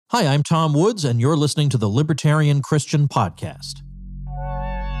Hi, I'm Tom Woods, and you're listening to the Libertarian Christian Podcast.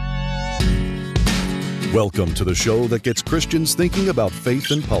 Welcome to the show that gets Christians thinking about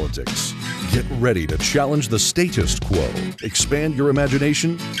faith and politics. Get ready to challenge the status quo, expand your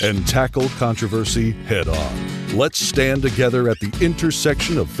imagination, and tackle controversy head on. Let's stand together at the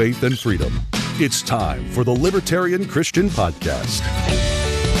intersection of faith and freedom. It's time for the Libertarian Christian Podcast.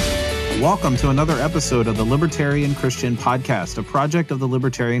 Welcome to another episode of the Libertarian Christian Podcast, a project of the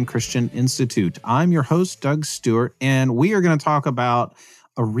Libertarian Christian Institute. I'm your host, Doug Stewart, and we are going to talk about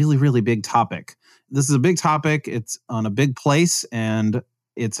a really, really big topic. This is a big topic. It's on a big place, and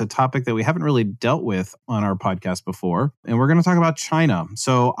it's a topic that we haven't really dealt with on our podcast before. And we're going to talk about China.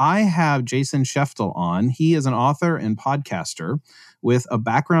 So I have Jason Szeftel on. He is an author and podcaster with a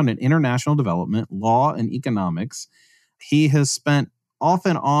background in international development, law, and economics. He has spent off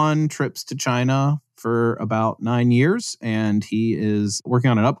and on trips to China for about 9 years, and he is working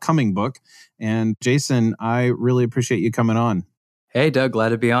on an upcoming book. And Jason, I really appreciate you coming on. Hey, Doug, glad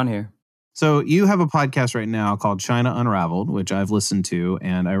to be on here. So you have a podcast right now called China Unraveled, which I've listened to,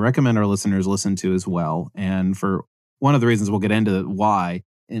 and I recommend our listeners listen to as well. And for one of the reasons, we'll get into why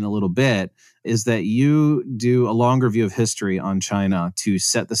in a little bit, is that you do a longer view of history on China to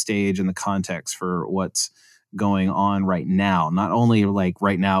set the stage and the context for what's going on right now, not only like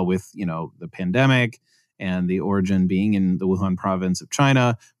right now with, the pandemic and the origin being in the Wuhan province of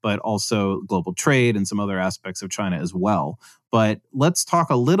China, but also global trade and some other aspects of China as well. But let's talk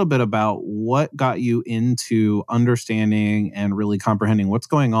a little bit about what got you into understanding and really comprehending what's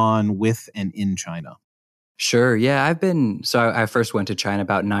going on with and in China. Sure. Yeah, I first went to China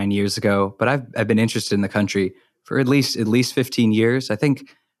about 9 years ago, but I've been interested in the country for at least 15 years. I think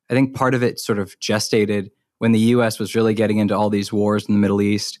part of it sort of gestated when the U.S. was really getting into all these wars in the Middle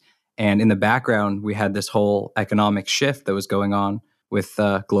East. And in the background, we had this whole economic shift that was going on with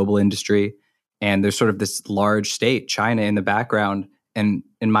global industry. And there's sort of this large state, China, in the background. And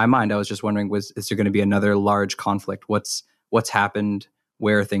in my mind, I was just wondering, is there going to be another large conflict? What's happened?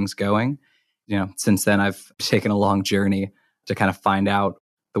 Where are things going? Since then, I've taken a long journey to kind of find out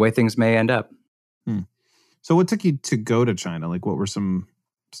the way things may end up. So what took you to go to China? Like, what were some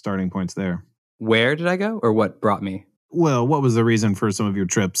starting points there? Where did I go, or what brought me? Well, what was the reason for some of your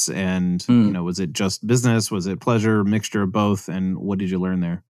trips? And, was it just business? Was it pleasure, mixture of both? And what did you learn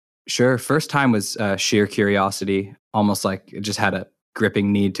there? Sure. First time was sheer curiosity, almost like it just had a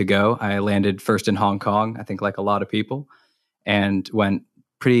gripping need to go. I landed first in Hong Kong, I think like a lot of people, and went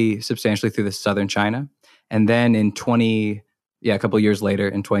pretty substantially through the southern China. And then a couple of years later,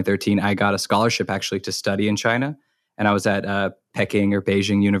 in 2013, I got a scholarship actually to study in China. And I was at Peking or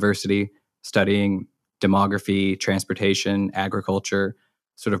Beijing University studying demography, transportation, agriculture,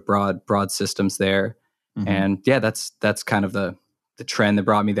 sort of broad systems there. Mm-hmm. And yeah, that's kind of the trend that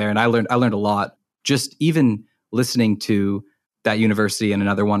brought me there. And I learned a lot. Just even listening to that university and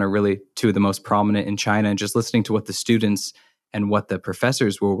another one are really two of the most prominent in China, and just listening to what the students and what the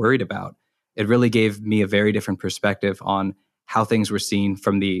professors were worried about, it really gave me a very different perspective on how things were seen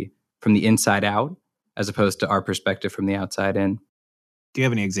from the inside out, as opposed to our perspective from the outside in. Do you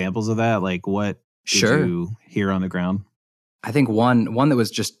have any examples of that? Like, what did you hear on the ground? I think one that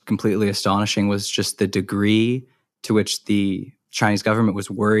was just completely astonishing was just the degree to which the Chinese government was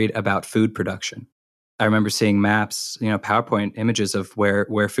worried about food production. I remember seeing maps, PowerPoint images of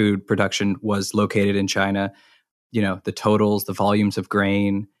where food production was located in China, the totals, the volumes of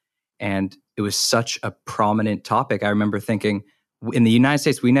grain, and it was such a prominent topic. I remember thinking, in the United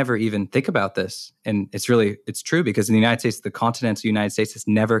States, we never even think about this. And it's true, because in the United States, the continental United States has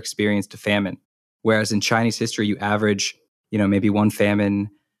never experienced a famine. Whereas in Chinese history, you average, maybe one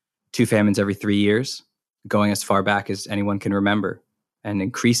famine, two famines every 3 years, going as far back as anyone can remember, and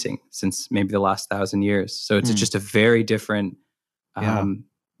increasing since maybe the last 1,000 years. So it's just a very different,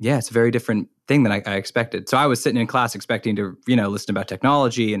 it's a very different thing than I expected. So I was sitting in class expecting to, listen about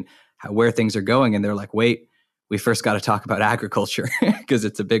technology and where things are going. And they're like, wait, we first got to talk about agriculture because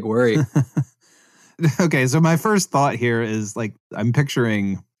it's a big worry. Okay, so my first thought here is like, I'm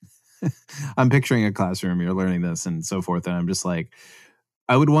picturing a classroom, you're learning this and so forth. And I'm just like,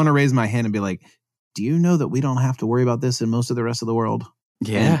 I would want to raise my hand and be like, do you know that we don't have to worry about this in most of the rest of the world?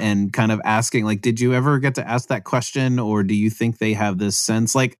 Yeah. And kind of asking, like, did you ever get to ask that question? Or do you think they have this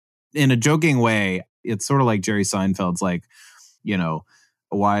sense, like, in a joking way, it's sort of like Jerry Seinfeld's like,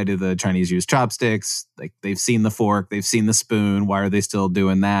 why do the Chinese use chopsticks? Like, they've seen the fork, they've seen the spoon. Why are they still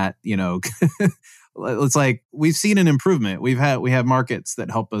doing that? It's like, we've seen an improvement. We have markets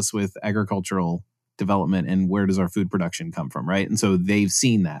that help us with agricultural development, and where does our food production come from, right? And so they've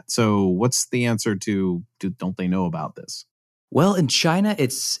seen that. So what's the answer to don't they know about this? Well, in China,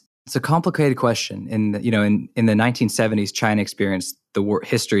 it's a complicated question. In the 1970s, China experienced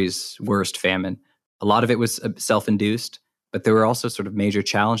history's worst famine. A lot of it was self-induced, but there were also sort of major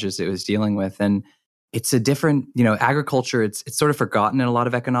challenges it was dealing with. And it's a different, agriculture, it's sort of forgotten in a lot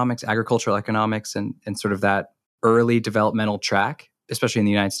of economics, agricultural economics, and sort of that early developmental track, especially in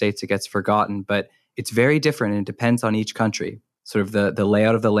the United States, it gets forgotten. But it's very different and it depends on each country. Sort of the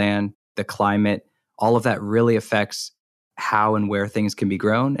layout of the land, the climate, all of that really affects how and where things can be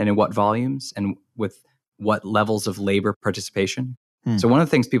grown and in what volumes and with what levels of labor participation. So one of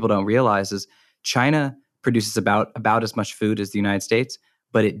the things people don't realize is China produces about as much food as the United States,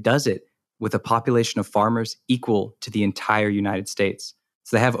 but it does it with a population of farmers equal to the entire United States.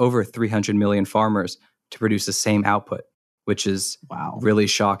 So they have over 300 million farmers to produce the same output, which is really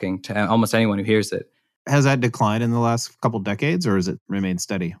shocking to almost anyone who hears it. Has that declined in the last couple decades, or has it remained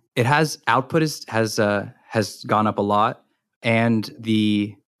steady? It has. Output has gone up a lot, and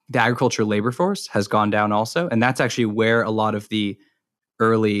the agricultural labor force has gone down also. And that's actually where a lot of the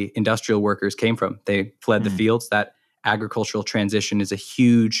early industrial workers came from. They fled the fields. That agricultural transition is a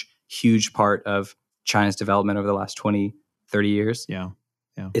huge, huge part of China's development over the last 20, 30 years. Yeah.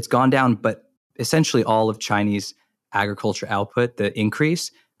 It's gone down, but essentially all of Chinese agriculture output, the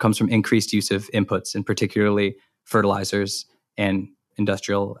increase, comes from increased use of inputs, and particularly fertilizers and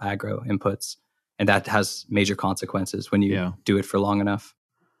industrial agro inputs. And that has major consequences when you do it for long enough.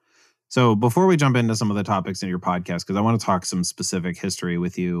 So before we jump into some of the topics in your podcast, because I want to talk some specific history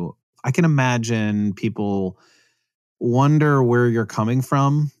with you, I can imagine people wonder where you're coming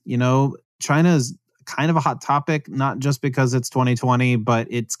from. China is kind of a hot topic, not just because it's 2020, but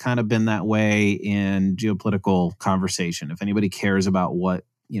it's kind of been that way in geopolitical conversation. If anybody cares about what,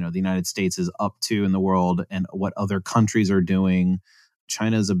 the United States is up to in the world and what other countries are doing,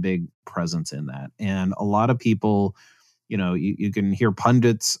 China is a big presence in that. And a lot of people, you can hear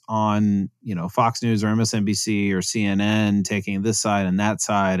pundits on, Fox News or MSNBC or CNN taking this side and that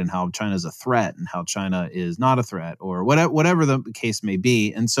side, and how China's a threat and how China is not a threat, or whatever the case may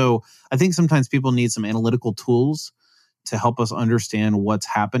be. And so I think sometimes people need some analytical tools to help us understand what's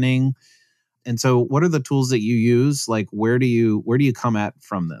happening. And so what are the tools that you use? Like, where do you come at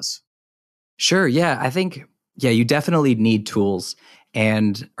from this? Sure. Yeah. I think, you definitely need tools,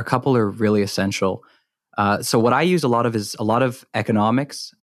 and a couple are really essential. So what I use a lot of is a lot of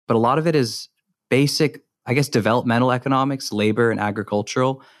economics, but a lot of it is basic, I guess, developmental economics, labor and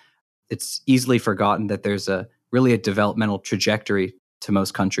agricultural. It's easily forgotten that there's really a developmental trajectory to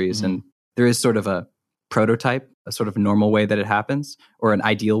most countries. And there is sort of a prototype, a sort of normal way that it happens, or an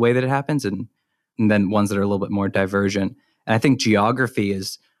ideal way that it happens, and then ones that are a little bit more divergent. And I think geography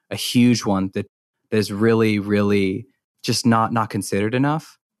is a huge one that is really, really just not considered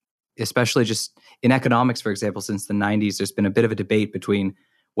enough, especially just in economics, for example. Since the 90s, there's been a bit of a debate between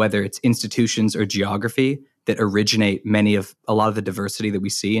whether it's institutions or geography that originate a lot of the diversity that we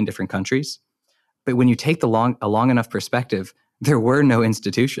see in different countries. But when you take a long enough perspective, there were no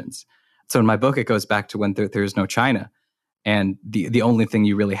institutions. So in my book, it goes back to when there's no China, and the only thing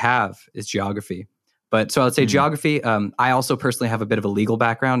you really have is geography. But so I would say geography. I also personally have a bit of a legal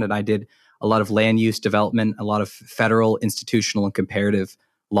background, and I did a lot of land use development, a lot of federal, institutional, and comparative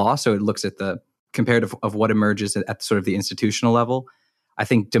law. So it looks at the comparative of what emerges at sort of the institutional level. I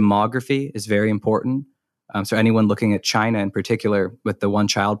think demography is very important. So anyone looking at China in particular with the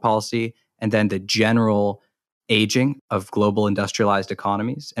one-child policy, and then the general aging of global industrialized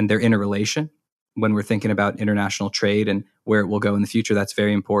economies and their interrelation when we're thinking about international trade and where it will go in the future, that's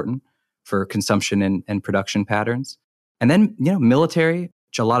very important for consumption and production patterns. And then, military,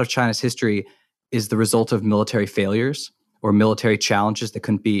 which a lot of China's history is the result of military failures or military challenges that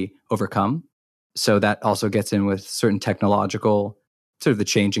couldn't be overcome. So that also gets in with certain technological, sort of the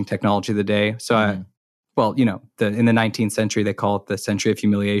changing technology of the day. So in the 19th century, they call it the century of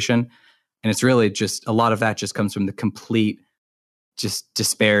humiliation. And it's really just, a lot of that just comes from the complete just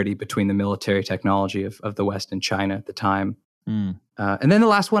disparity between the military technology of the West and China at the time. And then the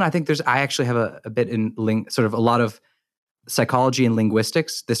last one, I actually have a bit in sort of a lot of psychology and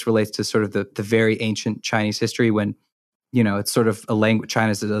linguistics. This relates to sort of the very ancient Chinese history when, it's sort of a language,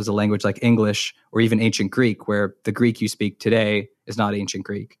 China is a language like English or even ancient Greek, where the Greek you speak today is not ancient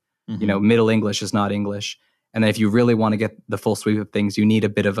Greek. Middle English is not English. And then if you really want to get the full sweep of things, you need a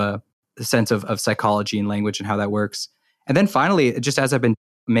bit of a sense of psychology and language and how that works. And then finally, just as I've been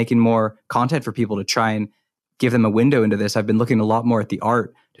making more content for people to try and give them a window into this, I've been looking a lot more at the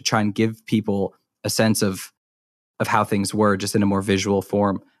art to try and give people a sense of how things were just in a more visual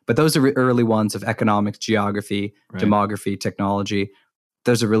form. But those are early ones of economics, geography, demography, technology.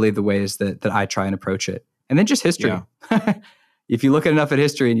 Those are really the ways that I try and approach it. And then just history. if you look at enough at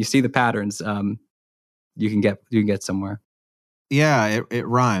history and you see the patterns, you can get somewhere. Yeah, it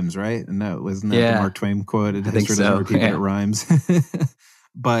rhymes, right? No, wasn't that the Mark Twain quote? History doesn't repeat, but it rhymes.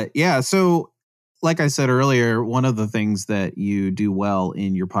 But yeah, so like I said earlier, one of the things that you do well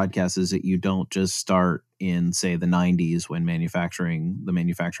in your podcast is that you don't just start in, say, the 90s when the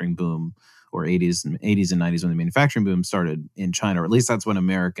manufacturing boom, or 80s and 90s when the manufacturing boom started in China, or at least that's when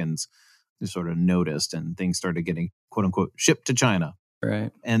Americans sort of noticed and things started getting, quote unquote, shipped to China.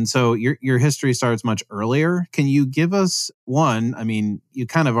 Right. And so your history starts much earlier. Can you give us one? I mean, you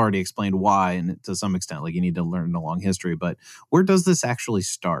kind of already explained why, and to some extent, like you need to learn a long history, but where does this actually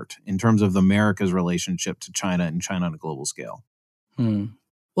start in terms of America's relationship to China and China on a global scale?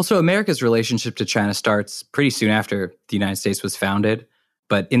 Well, so America's relationship to China starts pretty soon after the United States was founded.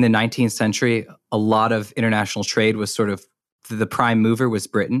 But in the 19th century, a lot of international trade was sort of, the prime mover was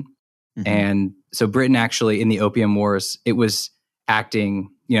Britain. Mm-hmm. And so Britain actually, in the Opium Wars, it was acting,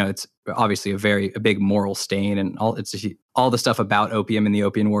 it's obviously a big moral stain, and all the stuff about opium in the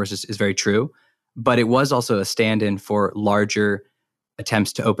Opium Wars is very true. But it was also a stand-in for larger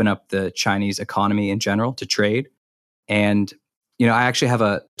attempts to open up the Chinese economy in general to trade. And, I actually have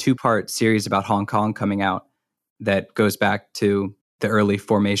a 2-part series about Hong Kong coming out that goes back to the early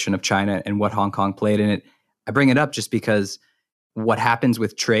formation of China and what Hong Kong played in it. I bring it up just because what happens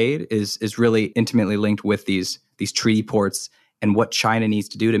with trade is really intimately linked with these treaty ports and what China needs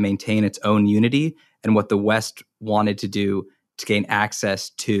to do to maintain its own unity, and what the West wanted to do to gain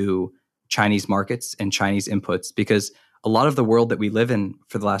access to Chinese markets and Chinese inputs. Because a lot of the world that we live in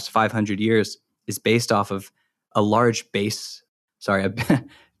for the last 500 years is based off of a large base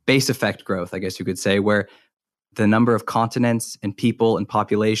effect growth, I guess you could say, where the number of continents and people and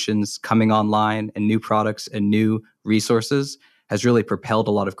populations coming online and new products and new resources has really propelled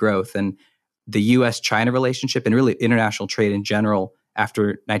a lot of growth. And the U.S.-China relationship, and really international trade in general after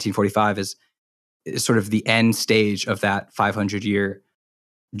 1945, is sort of the end stage of that 500-year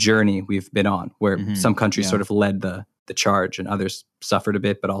journey we've been on, where some countries sort of led the charge and others suffered a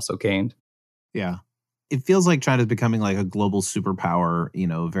bit but also gained. Yeah. It feels like China is becoming like a global superpower,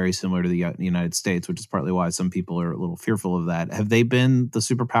 very similar to the United States, which is partly why some people are a little fearful of that. Have they been the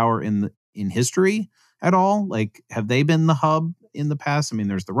superpower in history at all? Like, have they been the hub in the past? I mean,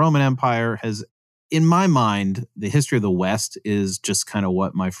 there's the Roman Empire. In my mind, the history of the West is just kind of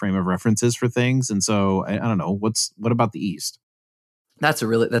what my frame of reference is for things. And so I don't know, what about the East? That's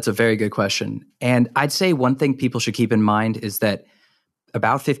a very good question. And I'd say one thing people should keep in mind is that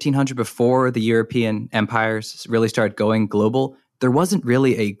about 1500, before the European empires really started going global, there wasn't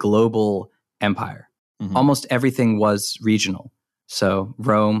really a global empire. Mm-hmm. Almost everything was regional. So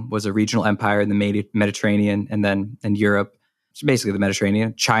Rome was a regional empire in the Mediterranean, and then in Europe, basically the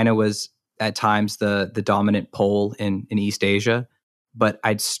Mediterranean. China was at times the dominant pole in East Asia. But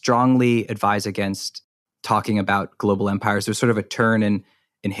I'd strongly advise against talking about global empires. There's sort of a turn in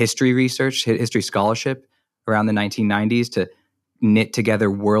history research, history scholarship around the 1990s to knit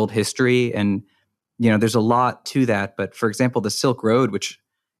together world history. And, there's a lot to that. But for example, the Silk Road, which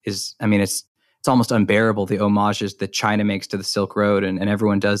is, it's almost unbearable, the homages that China makes to the Silk Road, and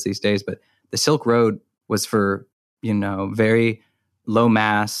everyone does these days. But the Silk Road was for, very low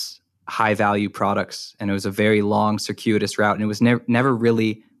mass, high value products. And it was a very long, circuitous route. And it was never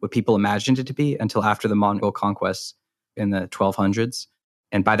really what people imagined it to be until after the Mongol conquests in the 1200s.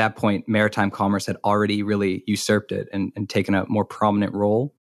 And by that point, maritime commerce had already really usurped it and taken a more prominent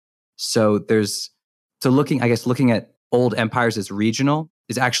role. So looking at old empires as regional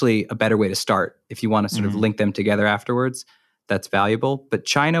is actually a better way to start. If you want to sort of link them together afterwards, that's valuable. But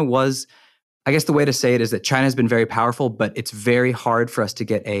China was, I guess the way to say it is that China has been very powerful, but it's very hard for us to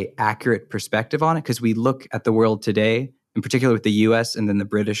get an accurate perspective on it, because we look at the world today, in particular with the US and then the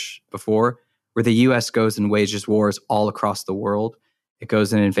British before, where the US goes and wages wars all across the world. It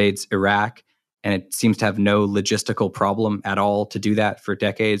goes and invades Iraq, and it seems to have no logistical problem at all to do that for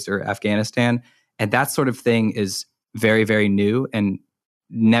decades, or Afghanistan. And that sort of thing is very, very new and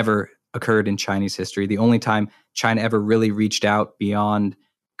never occurred in Chinese history. The only time China ever really reached out beyond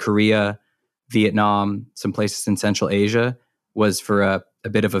Korea, Vietnam, some places in Central Asia, was for a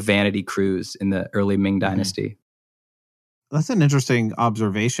bit of a vanity cruise in the early Ming Dynasty. That's an interesting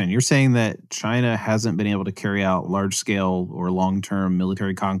observation. You're saying that China hasn't been able to carry out large-scale or long-term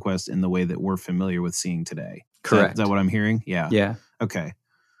military conquest in the way that we're familiar with seeing today. Correct. Is that what I'm hearing? Yeah. Yeah. Okay.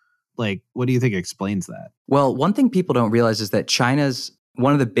 Like, what do you think explains that? Well, one thing people don't realize is that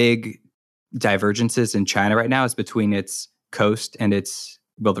one of the big divergences in China right now is between its coast and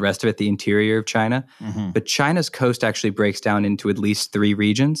the rest of it, the interior of China. Mm-hmm. But China's coast actually breaks down into at least 3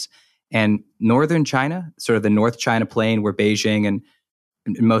 regions. And northern China, sort of the North China Plain where Beijing and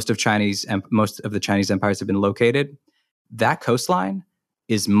most of the Chinese empires have been located, that coastline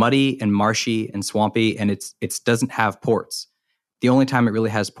is muddy and marshy and swampy, and it doesn't have ports. The only time it really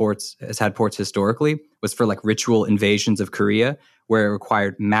has had ports historically was for like ritual invasions of Korea, where it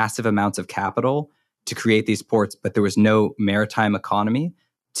required massive amounts of capital to create these ports, but there was no maritime economy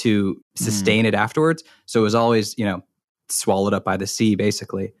to sustain it afterwards. So it was always, swallowed up by the sea,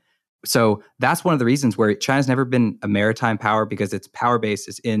 basically. So that's one of the reasons where China's never been a maritime power, because its power base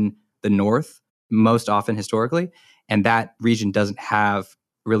is in the north, most often historically. And that region doesn't have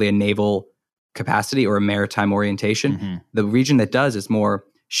really a naval capacity or a maritime orientation. The region that does is more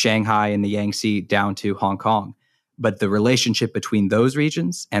Shanghai and the Yangtze down to Hong Kong. But the relationship between those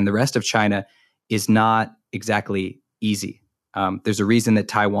regions and the rest of China is not exactly easy. There's a reason that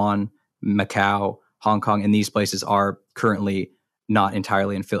Taiwan, Macau, Hong Kong, and these places are currently not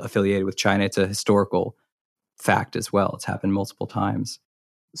entirely affiliated with China. It's a historical fact as well. It's happened multiple times.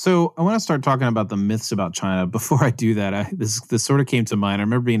 So I want to start talking about the myths about China. Before I do that, this sort of came to mind. I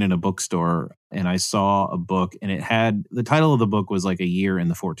remember being in a bookstore and I saw a book, and the title of the book was like A Year in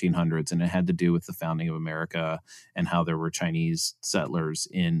the 1400s, and it had to do with the founding of America and how there were Chinese settlers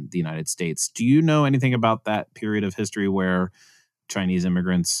in the United States. Do you know anything about that period of history where Chinese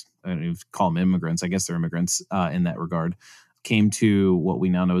immigrants, I don't even call them immigrants, I guess they're immigrants in that regard, came to what we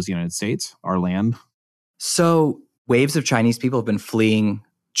now know as the United States, our land? So waves of Chinese people have been fleeing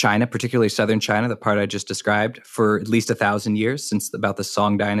China, particularly southern China, the part I just described, for at least 1,000 years, since about the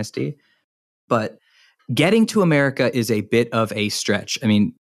Song dynasty. But getting to America is a bit of a stretch. I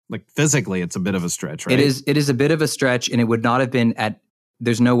mean, like physically, it's a bit of a stretch, right? It is a bit of a stretch, and it would not have been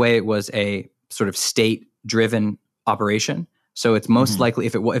there's no way it was a sort of state-driven operation. So it's most likely,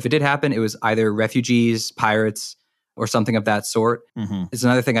 if it did happen, it was either refugees, pirates, or something of that sort. It's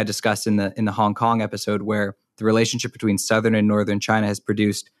another thing I discussed in the Hong Kong episode, where the relationship between southern and northern China has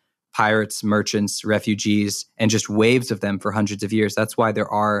produced pirates, merchants, refugees, and just waves of them for hundreds of years. That's why there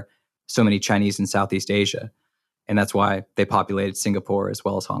are so many Chinese in Southeast Asia. And that's why they populated Singapore as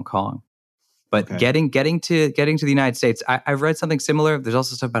well as Hong Kong. But getting to the United States, I've read something similar. There's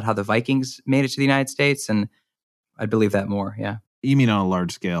also stuff about how the Vikings made it to the United States, and I'd believe that more, yeah. You mean on a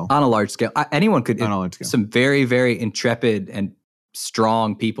large scale? On a large scale. Anyone could. On a large scale. Some very, very intrepid and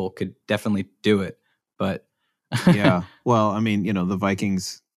strong people could definitely do it. But yeah. Well, I mean, the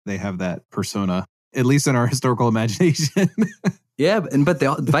Vikings, they have that persona, at least in our historical imagination. Yeah, but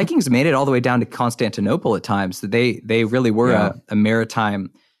the Vikings made it all the way down to Constantinople at times. They really were a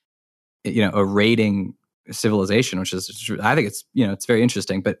maritime, a raiding civilization, which is, I think it's very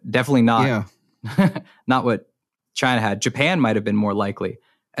interesting, but definitely not not what China had. Japan might have been more likely.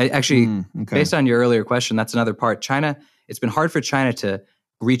 Actually, based on your earlier question, that's another part. China, it's been hard for China to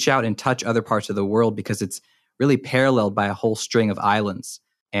reach out and touch other parts of the world because it's really paralleled by a whole string of islands.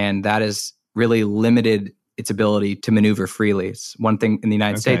 And that has really limited its ability to maneuver freely. It's one thing in the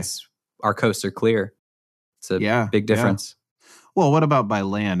United States, our coasts are clear. It's a big difference. Yeah. Well, what about by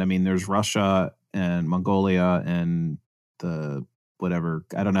land? I mean, there's Russia and Mongolia and the whatever,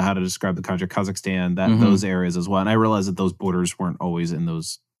 I don't know how to describe the country, Kazakhstan, those areas as well. And I realize that those borders weren't always in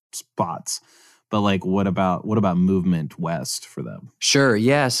those spots. But like, what about movement west for them? Sure,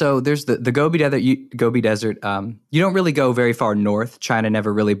 yeah. So there's the Gobi Desert. You don't really go very far north. China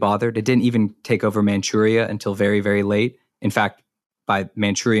never really bothered. It didn't even take over Manchuria until very, very late. In fact,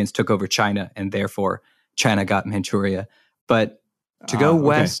 Manchurians took over China, and therefore China got Manchuria. But to go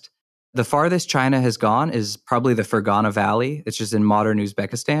west, the farthest China has gone is probably the Fergana Valley, which is in modern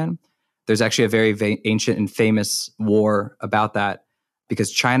Uzbekistan. There's actually a very ancient and famous war about that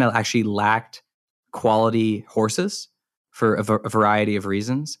because China actually lacked quality horses for a variety of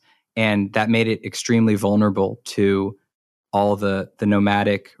reasons. And that made it extremely vulnerable to all the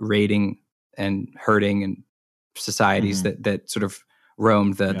nomadic raiding and herding and societies that sort of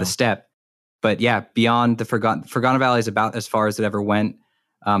roamed the steppe. But yeah, beyond the Fergana Valley is about as far as it ever went.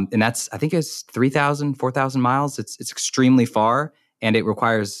 And that's, I think it's 3,000, 4,000 miles. It's extremely far, and it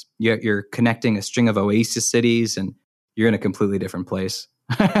requires, you're connecting a string of oasis cities, and you're in a completely different place.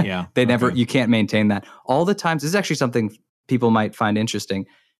 Yeah. You can't maintain that. All the times, this is actually something people might find interesting.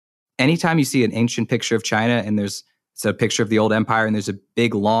 Anytime you see an ancient picture of China and it's a picture of the old empire and there's a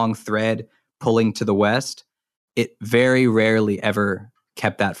big long thread pulling to the west, it very rarely ever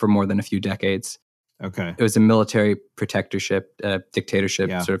kept that for more than a few decades. Okay. It was a military protectorship,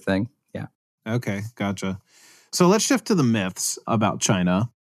 dictatorship sort of thing. Yeah. Okay, gotcha. So let's shift to the myths about China.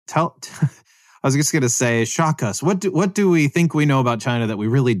 I was just going to say, shock us. What do we think we know about China that we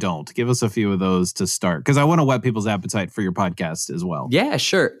really don't? Give us a few of those to start, because I want to whet people's appetite for your podcast as well. Yeah,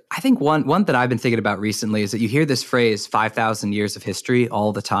 sure. I think one that I've been thinking about recently is that you hear this phrase 5,000 years of history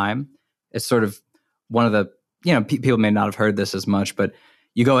all the time. It's sort of one of the, people may not have heard this as much, but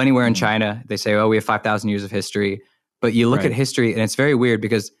you go anywhere in China, they say, oh, we have 5,000 years of history. But you look at history and it's very weird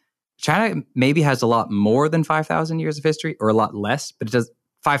because China maybe has a lot more than 5,000 years of history or a lot less, but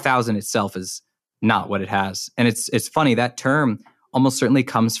 5,000 itself is not what it has. And it's funny, that term almost certainly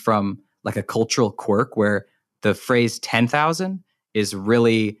comes from like a cultural quirk where the phrase 10,000 is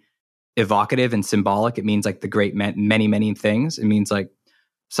really evocative and symbolic. It means like the great many, many things. It means like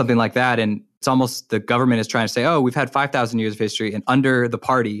something like that. And it's almost the government is trying to say, oh, we've had 5,000 years of history and under the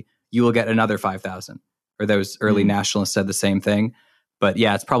party, you will get another 5,000. Or those early nationalists said the same thing. But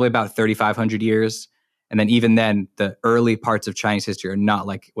yeah, it's probably about 3,500 years. And then even then, the early parts of Chinese history are not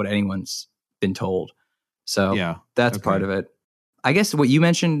like what anyone's been told. So that's part of it. I guess what you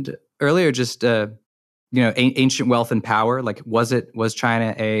mentioned earlier, just ancient wealth and power. Like, was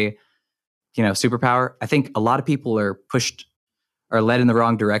China a superpower? I think a lot of people are led in the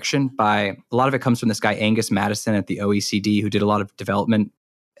wrong direction by a lot of it comes from this guy Angus Madison at the OECD, who did a lot of development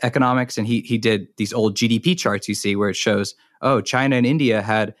economics, and he did these old GDP charts you see where it shows, oh, China and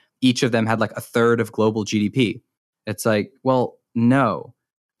India each of them had like a third of global GDP. It's like, well, no.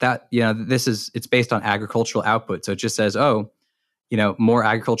 That, it's based on agricultural output. So it just says, oh, more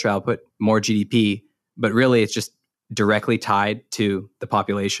agricultural output, more GDP, but really it's just directly tied to the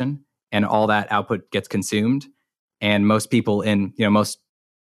population and all that output gets consumed. And most people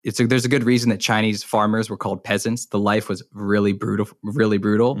there's a good reason that Chinese farmers were called peasants. The life was really brutal, really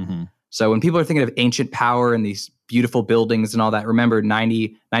brutal. Mm-hmm. So when people are thinking of ancient power and these beautiful buildings and all that, remember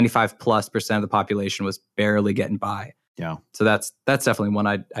 95+% of the population was barely getting by. Yeah. So that's definitely one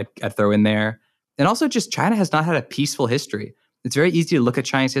I'd throw in there. And also just China has not had a peaceful history. It's very easy to look at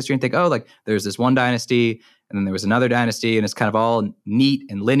Chinese history and think, oh, like there's this one dynasty and then there was another dynasty and it's kind of all neat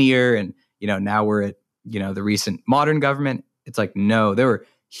and linear. And, now we're at, the recent modern government. It's like, no, there were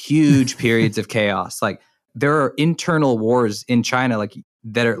huge periods of chaos. Like there are internal wars in China, like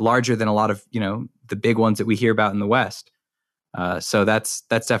that are larger than a lot of, the big ones that we hear about in the West. So that's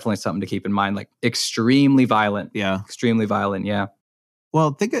definitely something to keep in mind, like extremely violent. Yeah. Extremely violent. Yeah.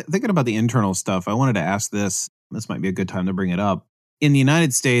 Well, thinking about the internal stuff, I wanted to ask this. This might be a good time to bring it up. In the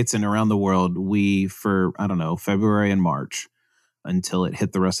United States and around the world, for February and March, until it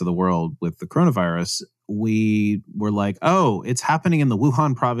hit the rest of the world with the coronavirus, we were like, oh, it's happening in the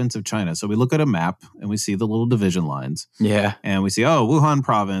Wuhan province of China. So we look at a map and we see the little division lines. Yeah. And we see, oh, Wuhan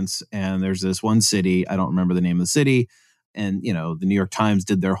province. And there's this one city. I don't remember the name of the city. And, the New York Times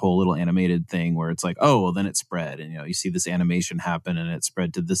did their whole little animated thing where it's like, oh, well, then it spread. And, you see this animation happen and it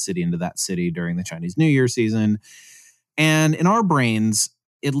spread to this city and to that city during the Chinese New Year season. And in our brains,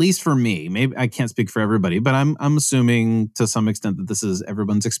 at least for me, maybe I can't speak for everybody, but I'm assuming to some extent that this is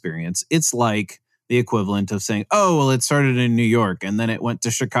everyone's experience. It's like the equivalent of saying, oh, well, it started in New York and then it went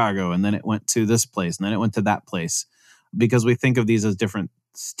to Chicago and then it went to this place and then it went to that place, because we think of these as different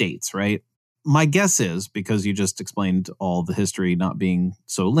states, right? My guess is, because you just explained all the history not being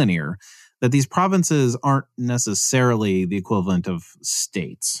so linear, that these provinces aren't necessarily the equivalent of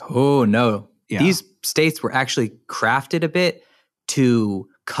states. Oh, no. Yeah. These states were actually crafted a bit to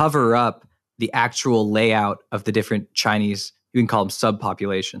cover up the actual layout of the different Chinese, you can call them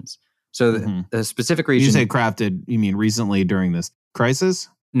subpopulations. So the specific region... You say crafted, you mean recently during this crisis?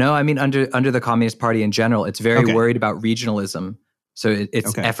 No, I mean under the Communist Party in general. It's very worried about regionalism. So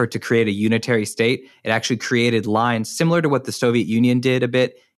its effort to create a unitary state, it actually created lines similar to what the Soviet Union did a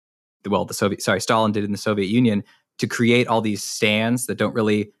bit. Well, Stalin did in the Soviet Union, to create all these stands that don't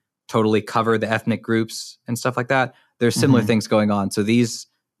really totally cover the ethnic groups and stuff like that. There's similar things going on. So these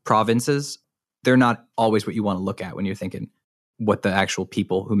provinces, they're not always what you want to look at when you're thinking what the actual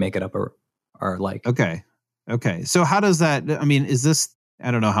people who make it up are like. Okay. So how does that, I mean, is this, I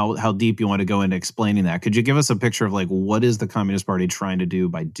don't know how deep you want to go into explaining that. Could you give us a picture of like, what is the Communist Party trying to do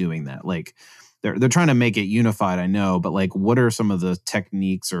by doing that? Like they're trying to make it unified, I know, but like, what are some of the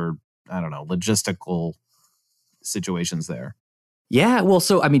techniques or, I don't know, logistical situations there? Yeah, well,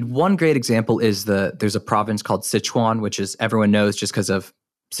 so I mean, one great example is there's a province called Sichuan, which is everyone knows just because of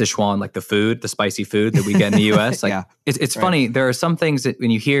Sichuan, like the spicy food that we get in the U.S. Like, it's funny. There are some things that when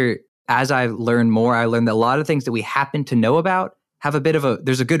you hear, as I learn more, I learned that a lot of things that we happen to know about have a bit of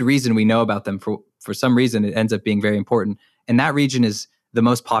there's a good reason we know about them. For some reason, it ends up being very important. And that region is the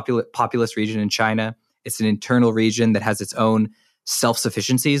most populous region in China. It's an internal region that has its own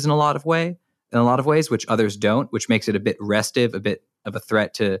self-sufficiencies in a lot of ways, which others don't, which makes it a bit restive, a bit of a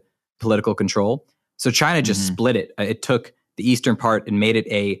threat to political control. So China just split it. It took the eastern part and made it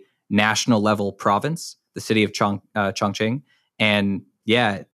a national level province, the city of Chongqing. And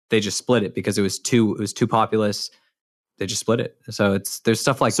yeah, they just split it because it was too populous. They just split it. So there's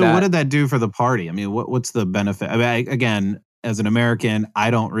stuff like that. So what did that do for the party? I mean, what's the benefit? I mean, again, as an American, I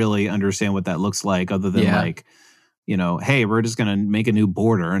don't really understand what that looks like other than like, you know, hey, we're just going to make a new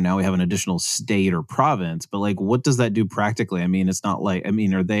border and now we have an additional state or province. But like, what does that do practically? I mean, it's not like, I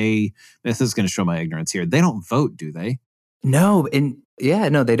mean, this is going to show my ignorance here. They don't vote, do they? No. And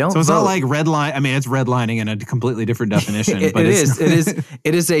no, they don't. So it's vote. not like redline. I mean, it's redlining in a completely different definition. But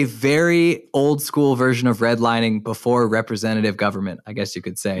It is a very old school version of redlining before representative government, I guess you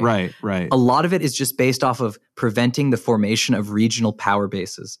could say. Right. A lot of it is just based off of preventing the formation of regional power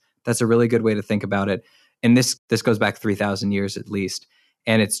bases. That's a really good way to think about it. And this goes back 3,000 years at least.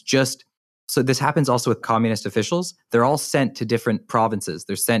 And it's just, so this happens also with communist officials. They're all sent to different provinces.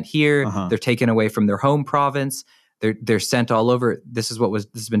 They're sent here. They're taken away from their home province. They're sent all over. This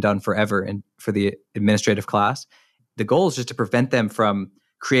has been done forever and for the administrative class. The goal is just to prevent them from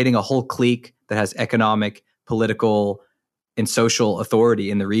creating a whole clique that has economic, political, and social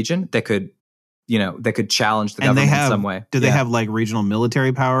authority in the region that could challenge the government in some way. Do they have like regional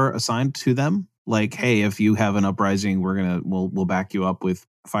military power assigned to them? Like, hey, if you have an uprising, we'll back you up with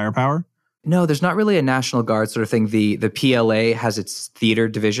firepower? No, there's not really a National Guard sort of thing. The PLA has its theater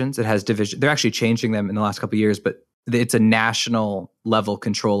divisions. It has division. They're actually changing them in the last couple of years, but it's a national level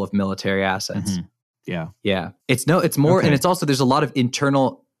control of military assets. Yeah. It's more, and it's also, there's a lot of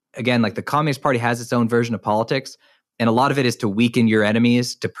internal, again, like the Communist Party has its own version of politics. And a lot of it is to weaken your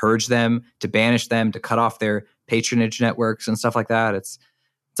enemies, to purge them, to banish them, to cut off their patronage networks and stuff like that. It's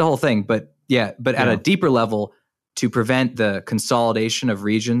a whole thing. But at a deeper level, to prevent the consolidation of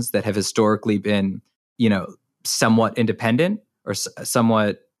regions that have historically been, somewhat independent or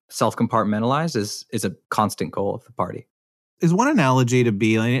somewhat self-compartmentalized is a constant goal of the party. Is one analogy to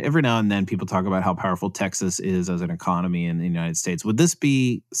be, like, every now and then people talk about how powerful Texas is as an economy in the United States. Would this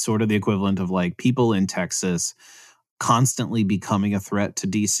be sort of the equivalent of like people in Texas constantly becoming a threat to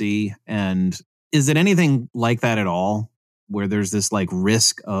DC? And is it anything like that at all, where there's this like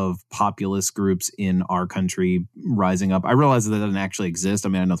risk of populist groups in our country rising up? I realize that doesn't actually exist. I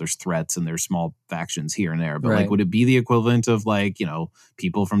mean, I know there's threats and there's small factions here and there, but like, would it be the equivalent of like,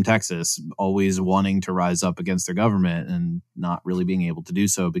 people from Texas always wanting to rise up against their government and not really being able to do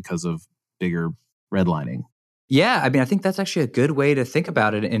so because of bigger redlining? Yeah. I mean, I think that's actually a good way to think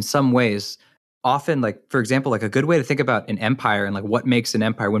about it in some ways. Often, like, for example, like a good way to think about an empire and like what makes an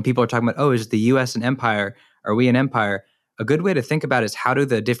empire, when people are talking about, is the US an empire? Are we an empire? A good way to think about it is how do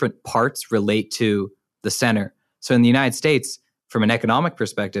the different parts relate to the center? So in the United States, from an economic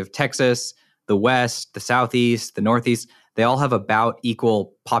perspective, Texas, the West, the Southeast, the Northeast, they all have about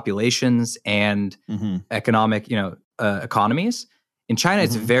equal populations and economic, economies. In China,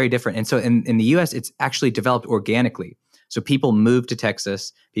 it's very different. And so in the US, it's actually developed organically. So people moved to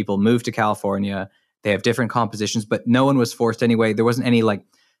Texas, people moved to California, they have different compositions, but no one was forced anyway. There wasn't any like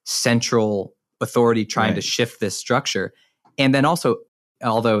central authority trying to shift this structure. And then also,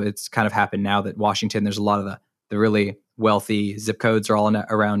 although it's kind of happened now that Washington, there's a lot of the really wealthy zip codes are all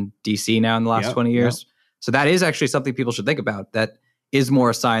around DC now in the last 20 years. So that is actually something people should think about. That is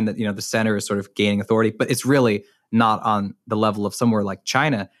more a sign that, the center is sort of gaining authority, but it's really not on the level of somewhere like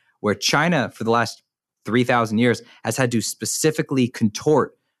China, where China for the last 3,000 years has had to specifically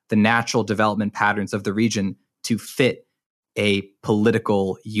contort the natural development patterns of the region to fit a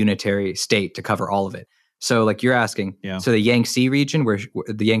political unitary state to cover all of it. So like you're asking, so the Yangtze region, where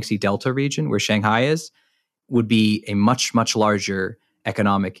the Yangtze Delta region, where Shanghai is, would be a much, much larger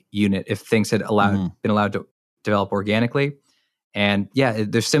economic unit if things had been allowed to develop organically. And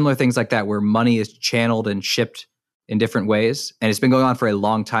there's similar things like that where money is channeled and shipped in different ways. And it's been going on for a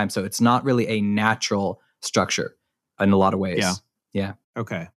long time. So it's not really a natural structure in a lot of ways. Yeah.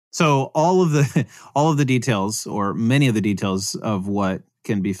 Okay. So all of the details, or many of the details of what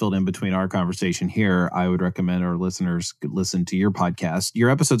can be filled in between our conversation here, I would recommend our listeners could listen to your podcast.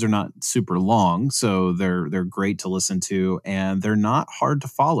 Your episodes are not super long, so they're great to listen to, and they're not hard to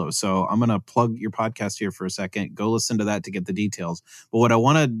follow. So I'm going to plug your podcast here for a second. Go listen to that to get the details. But what I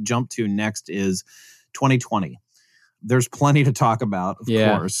want to jump to next is 2020. There's plenty to talk about, of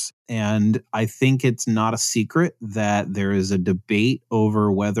course. And I think it's not a secret that there is a debate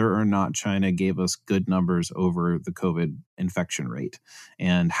over whether or not China gave us good numbers over the COVID infection rate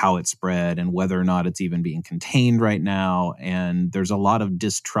and how it spread and whether or not it's even being contained right now. And there's a lot of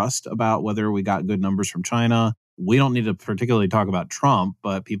distrust about whether we got good numbers from China. We don't need to particularly talk about Trump,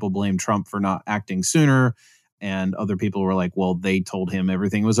 but people blame Trump for not acting sooner. And other people were like, well, they told him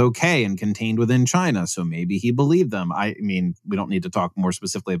everything was okay and contained within China, so maybe he believed them. I mean, we don't need to talk more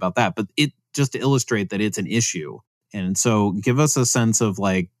specifically about that, but it just to illustrate that it's an issue. And so give us a sense of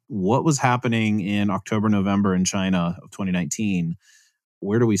like what was happening in October, November in China of 2019.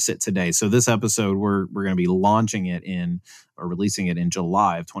 Where do we sit today? So this episode, we're going to be launching it or releasing it in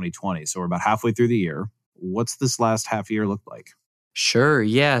July of 2020. So we're about halfway through the year. What's this last half year look like? Sure.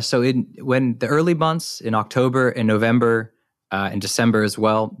 Yeah. So when the early months in October and November and December as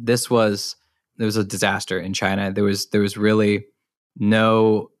well, there was a disaster in China. There was really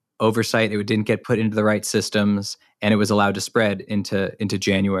no oversight. It didn't get put into the right systems, and it was allowed to spread into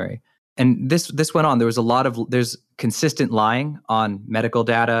January. And this went on. There's consistent lying on medical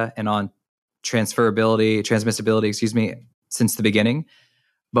data and on transmissibility, since the beginning.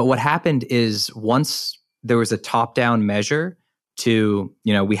 But what happened is once there was a top-down measure to,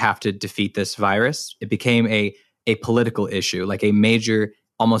 we have to defeat this virus, it became a political issue, like a major,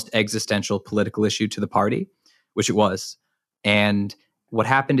 almost existential political issue to the party, which it was. And what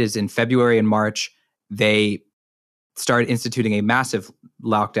happened is in February and March, they started instituting a massive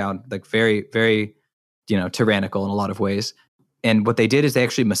lockdown, like very, very, tyrannical in a lot of ways. And what they did is they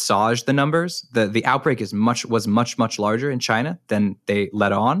actually massaged the numbers. The outbreak was much larger in China than they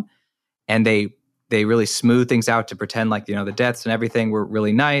let on. And they really smoothed things out to pretend like, the deaths and everything were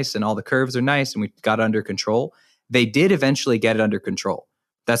really nice and all the curves are nice and we got it under control. They did eventually get it under control.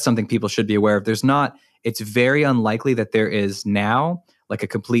 That's something people should be aware of. It's very unlikely that there is now like a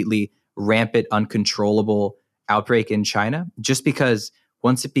completely rampant, uncontrollable outbreak in China, just because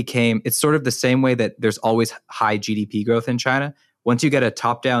once it's sort of the same way that there's always high GDP growth in China. Once you get a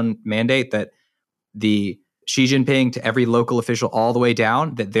top-down mandate that the Xi Jinping to every local official all the way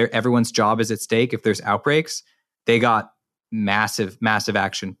down, that everyone's job is at stake if there's outbreaks, they got massive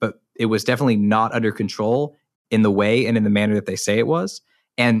action. But it was definitely not under control in the way and in the manner that they say it was.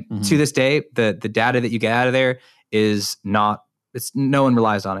 And to this day, the data that you get out of there is no one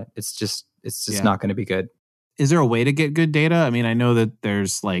relies on it. It's just not going to be good. Is there a way to get good data? I mean, I know that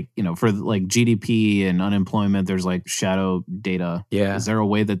there's for like GDP and unemployment, there's like shadow data. Yeah. Is there a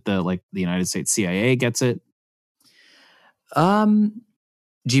way that the United States CIA gets it? Do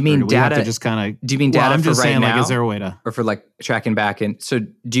you mean data? To just kind of. Do you mean data I'm for just right saying, now? like, is there a way to, or for like tracking back? And so,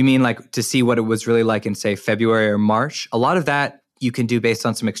 do you mean like to see what it was really like in say February or March? A lot of that you can do based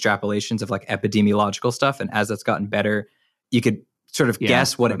on some extrapolations of like epidemiological stuff, and as that's gotten better, you could sort of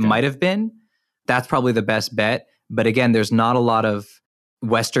guess what it might have been. That's probably the best bet. But again, there's not a lot of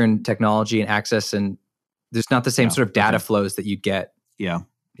Western technology and access, and there's not the same sort of data flows that you'd get. Yeah.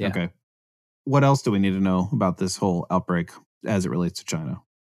 Okay. What else do we need to know about this whole outbreak as it relates to China?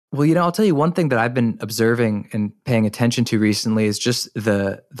 Well, I'll tell you one thing that I've been observing and paying attention to recently is just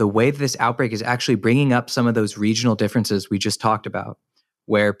the way that this outbreak is actually bringing up some of those regional differences we just talked about,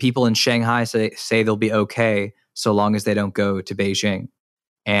 where people in Shanghai say they'll be okay so long as they don't go to Beijing.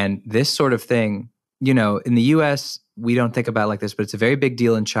 And this sort of thing, in the US, we don't think about it like this, but it's a very big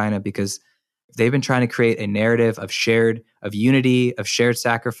deal in China because they've been trying to create a narrative of unity, of shared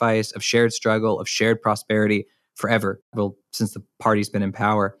sacrifice, of shared struggle, of shared prosperity forever. Well, since the party's been in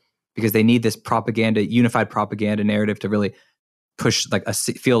power, because they need this unified propaganda narrative to really push,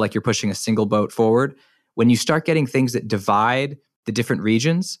 feel like you're pushing a single boat forward. When you start getting things that divide the different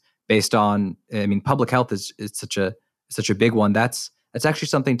regions based on, public health is such a big one. That's actually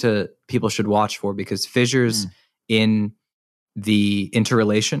something people should watch for, because fissures in the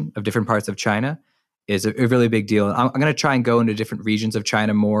interrelation of different parts of China is a really big deal. I'm going to try and go into different regions of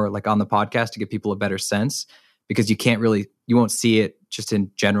China more like on the podcast to give people a better sense, because you won't see it just in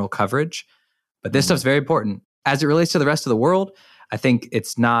general coverage. But this stuff's very important. As it relates to the rest of the world, I think you'll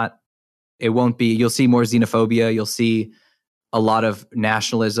see more xenophobia. You'll see a lot of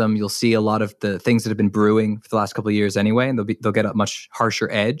nationalism. You'll see a lot of the things that have been brewing for the last couple of years anyway, and they'll get a much harsher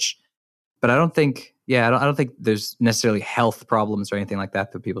edge. But I don't think there's necessarily health problems or anything like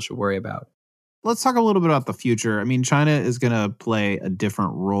that people should worry about. Let's talk a little bit about the future. I mean, China is going to play a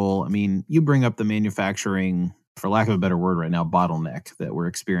different role. I mean, you bring up the manufacturing, for lack of a better word right now, bottleneck that we're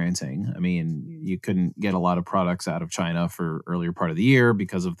experiencing. I mean, you couldn't get a lot of products out of China for earlier part of the year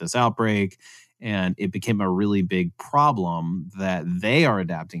because of this outbreak. And it became a really big problem that they are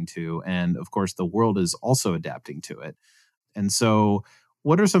adapting to. And of course, the world is also adapting to it. And so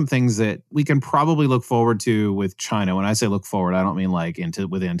what are some things that we can probably look forward to with China? When I say look forward, I don't mean like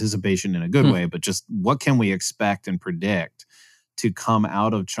with anticipation in a good way, but just what can we expect and predict to come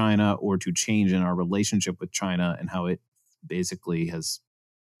out of China or to change in our relationship with China and how it basically has,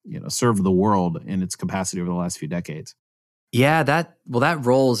 served the world in its capacity over the last few decades? Yeah, that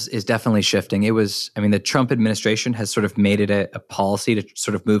role is definitely shifting. The Trump administration has sort of made it a policy to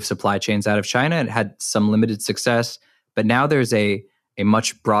sort of move supply chains out of China. It had some limited success, but now there's a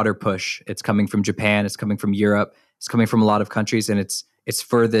much broader push. It's coming from Japan, it's coming from Europe, it's coming from a lot of countries, and it's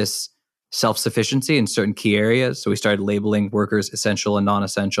for this self-sufficiency in certain key areas. So we started labeling workers essential and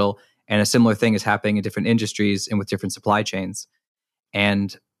non-essential, and a similar thing is happening in different industries and with different supply chains.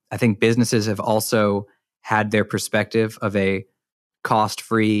 And I think businesses have also had their perspective of a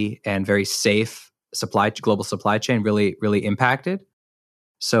cost-free and very safe global supply chain really, really impacted.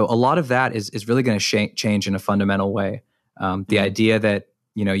 So a lot of that is really going to change in a fundamental way. The idea that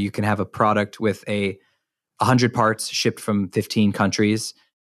you can have a product with 100 parts shipped from 15 countries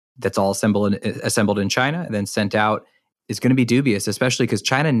that's all assembled in China and then sent out is going to be dubious, especially because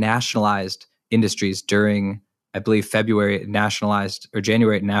China nationalized industries during, I believe, January it nationalized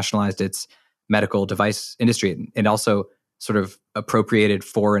its medical device industry, and also sort of appropriated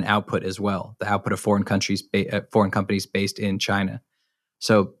foreign output as well, the output of foreign companies based in China.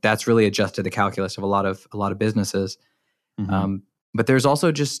 So that's really adjusted the calculus of a lot of businesses. Mm-hmm. But there's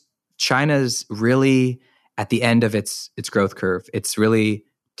also just China's really at the end of its growth curve. It's really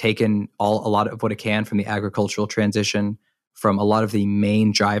taken a lot of what it can from the agricultural transition, from a lot of the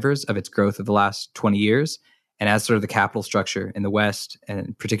main drivers of its growth of the last 20 years. And as sort of the capital structure in the West,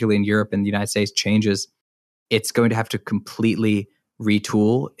 and particularly in Europe and the United States, changes, it's going to have to completely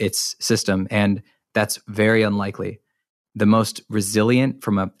retool its system. And that's very unlikely. The most resilient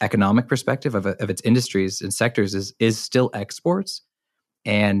from an economic perspective of its industries and sectors is still exports.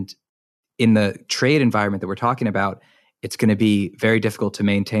 And in the trade environment that we're talking about, it's going to be very difficult to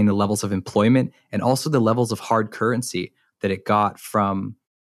maintain the levels of employment and also the levels of hard currency that it got from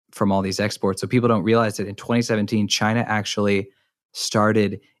all these exports. So people don't realize that in 2017, China actually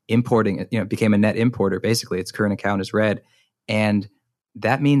started importing, became a net importer. Basically, its current account is red. And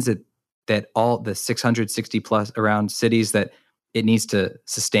that means that all the 660 plus around cities that it needs to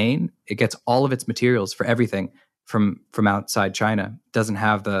sustain, it gets all of its materials for everything from outside China. It doesn't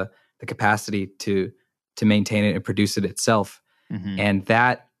have the capacity to maintain it and produce it itself. Mm-hmm. And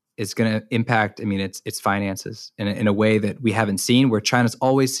that is going to impact, its finances in a way that we haven't seen, where China's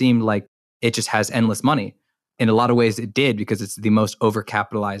always seemed like it just has endless money. In a lot of ways it did, because it's the most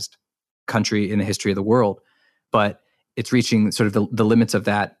overcapitalized country in the history of the world. But it's reaching sort of the limits of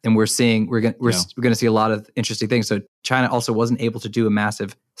that. And we're going to see a lot of interesting things. So China also wasn't able to do a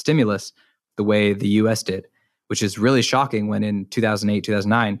massive stimulus the way the US did, which is really shocking when in 2008,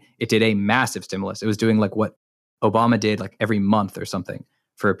 2009, it did a massive stimulus. It was doing like what Obama did like every month or something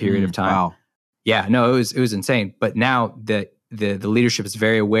for a period of time. Wow. Yeah, no, it was insane. But now the leadership is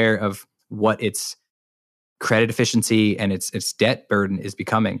very aware of what its credit efficiency and its debt burden is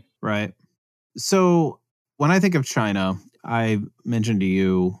becoming. Right. So when I think of China, I mentioned to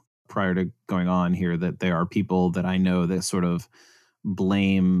you prior to going on here that there are people that I know that sort of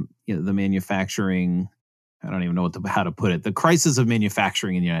blame the manufacturing. I don't even know how to put it. The crisis of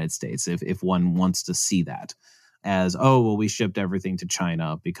manufacturing in the United States, if one wants to see that as, we shipped everything to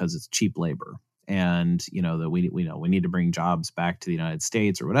China because it's cheap labor, and that we need to bring jobs back to the United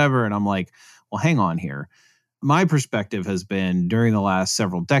States or whatever. And I'm like, well, hang on here. My perspective has been, during the last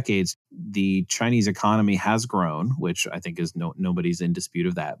several decades, the Chinese economy has grown, which I think is nobody's in dispute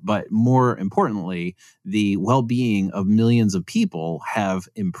of that. But more importantly, the well-being of millions of people have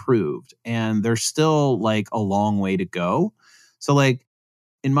improved, and there's still like a long way to go. So like,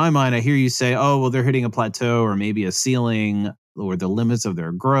 in my mind, I hear you say, they're hitting a plateau or maybe a ceiling or the limits of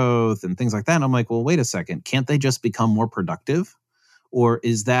their growth and things like that. And I'm like, well, wait a second. Can't they just become more productive? Or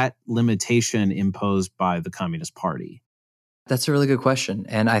is that limitation imposed by the Communist Party? That's a really good question.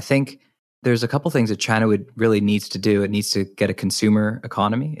 And I think there's a couple things that China really needs to do. It needs to get a consumer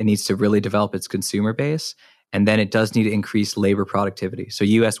economy. It needs to really develop its consumer base. And then it does need to increase labor productivity. So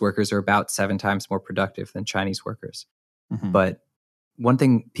US workers are about 7 times more productive than Chinese workers. Mm-hmm. But one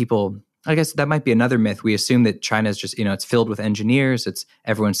thing I guess that might be another myth. We assume that China is just, it's filled with engineers.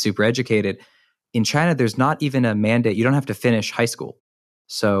 Everyone's super educated. In China, there's not even a mandate. You don't have to finish high school.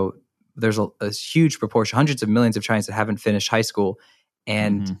 So there's a huge proportion, hundreds of millions of Chinese that haven't finished high school.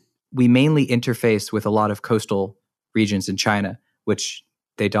 And we mainly interface with a lot of coastal regions in China, which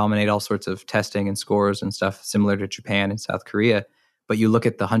they dominate all sorts of testing and scores and stuff similar to Japan and South Korea. But you look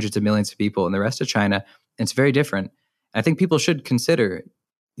at the hundreds of millions of people in the rest of China, and it's very different. I think people should consider,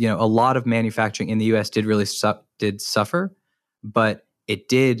 a lot of manufacturing in the US did suffer, but it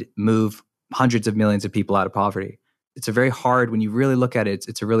did move hundreds of millions of people out of poverty. It's a very hard, when you really look at it,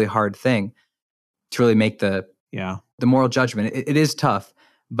 it's a really hard thing to really make the moral judgment. It is tough,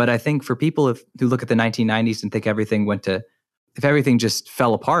 but I think for people who look at the 1990s and think everything went to if everything just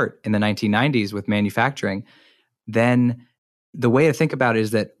fell apart in the 1990s with manufacturing, then the way to think about it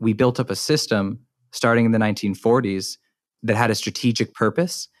is that we built up a system starting in the 1940s that had a strategic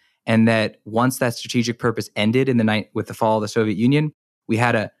purpose. And that once that strategic purpose ended with the fall of the Soviet Union, we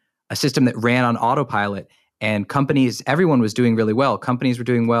had a system that ran on autopilot, and companies, everyone was doing really well. Companies were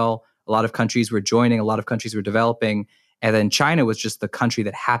doing well. A lot of countries were joining, a lot of countries were developing. And then China was just the country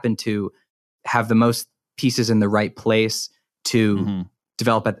that happened to have the most pieces in the right place to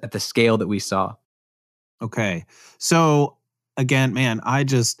develop at the scale that we saw. Okay. So again, man, I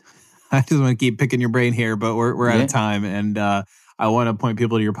just want to keep picking your brain here, but we're out of time. And I want to point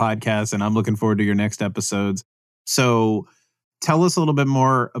people to your podcast, and I'm looking forward to your next episodes. So tell us a little bit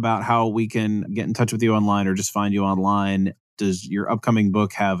more about how we can get in touch with you online or just find you online. Does your upcoming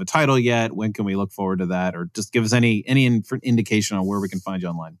book have a title yet? When can we look forward to that? Or just give us any indication on where we can find you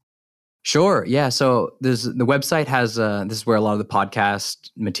online. Sure. Yeah. So the website has, this is where a lot of the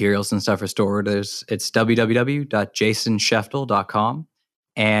podcast materials and stuff are stored. It's www.jasonszeftel.com.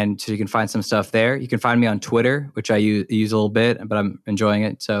 And so you can find some stuff there. You can find me on Twitter, which I use a little bit, but I'm enjoying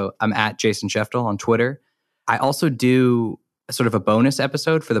it. So I'm at Jason Szeftel on Twitter. I also do sort of a bonus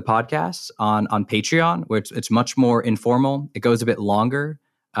episode for the podcast on Patreon, where it's much more informal. It goes a bit longer.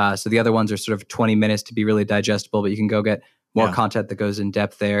 So the other ones are sort of 20 minutes to be really digestible, but you can go get more content that goes in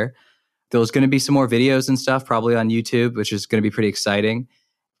depth there. There's going to be some more videos and stuff probably on YouTube, which is going to be pretty exciting.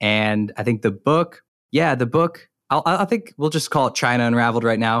 And I think the book, I think we'll just call it China Unraveled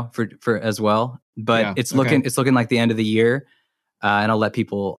right now for as well. But it's looking like the end of the year, and I'll let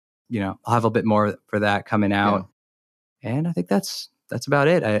people, I'll have a bit more for that coming out. Yeah. And I think that's about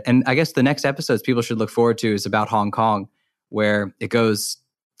it. And I guess the next episodes people should look forward to is about Hong Kong, where it goes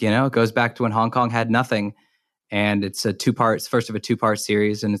back to when Hong Kong had nothing. And it's first of a two-part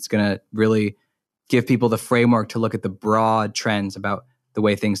series, and it's going to really give people the framework to look at the broad trends about the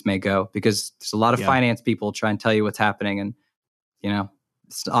way things may go, because there's a lot of finance people trying to tell you what's happening, and it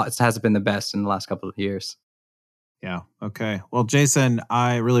hasn't been the best in the last couple of years. Yeah. Okay. Well, Jason,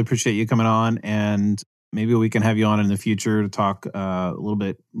 I really appreciate you coming on, and maybe we can have you on in the future to talk a little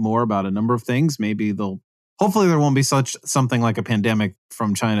bit more about a number of things. Hopefully there won't be something like a pandemic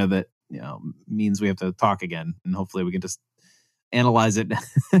from China that means we have to talk again, and hopefully we can just analyze it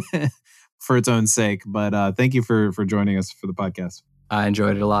for its own sake. But thank you for joining us for the podcast. I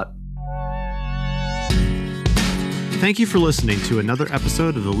enjoyed it a lot. Thank you for listening to another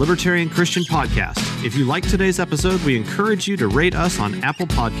episode of the Libertarian Christian Podcast. If you liked today's episode, we encourage you to rate us on Apple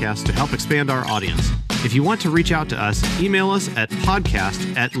Podcasts to help expand our audience. If you want to reach out to us, email us at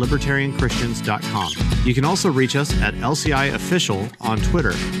podcast@libertarianchristians.com. You can also reach us at LCI Official on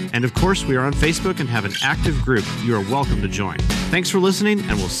Twitter. And of course, we are on Facebook and have an active group you are welcome to join. Thanks for listening,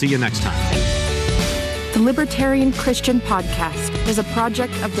 and we'll see you next time. The Libertarian Christian Podcast is a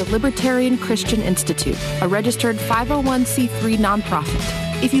project of the Libertarian Christian Institute, a registered 501c3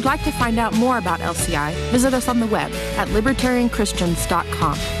 nonprofit. If you'd like to find out more about LCI, visit us on the web at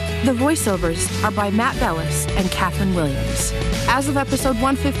libertarianchristians.com. The voiceovers are by Matt Bellis and Catherine Williams. As of episode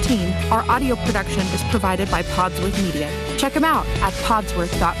 115, our audio production is provided by Podsworth Media. Check them out at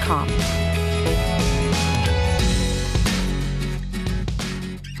podsworth.com.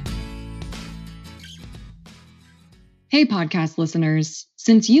 Hey, podcast listeners.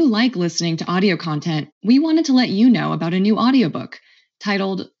 Since you like listening to audio content, we wanted to let you know about a new audiobook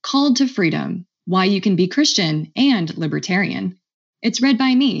titled Called to Freedom: Why You Can Be Christian and Libertarian. It's read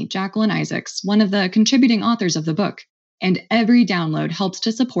by me, Jacqueline Isaacs, one of the contributing authors of the book, and every download helps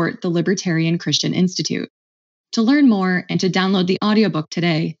to support the Libertarian Christian Institute. To learn more and to download the audiobook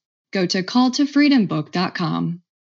today, go to calltofreedombook.com.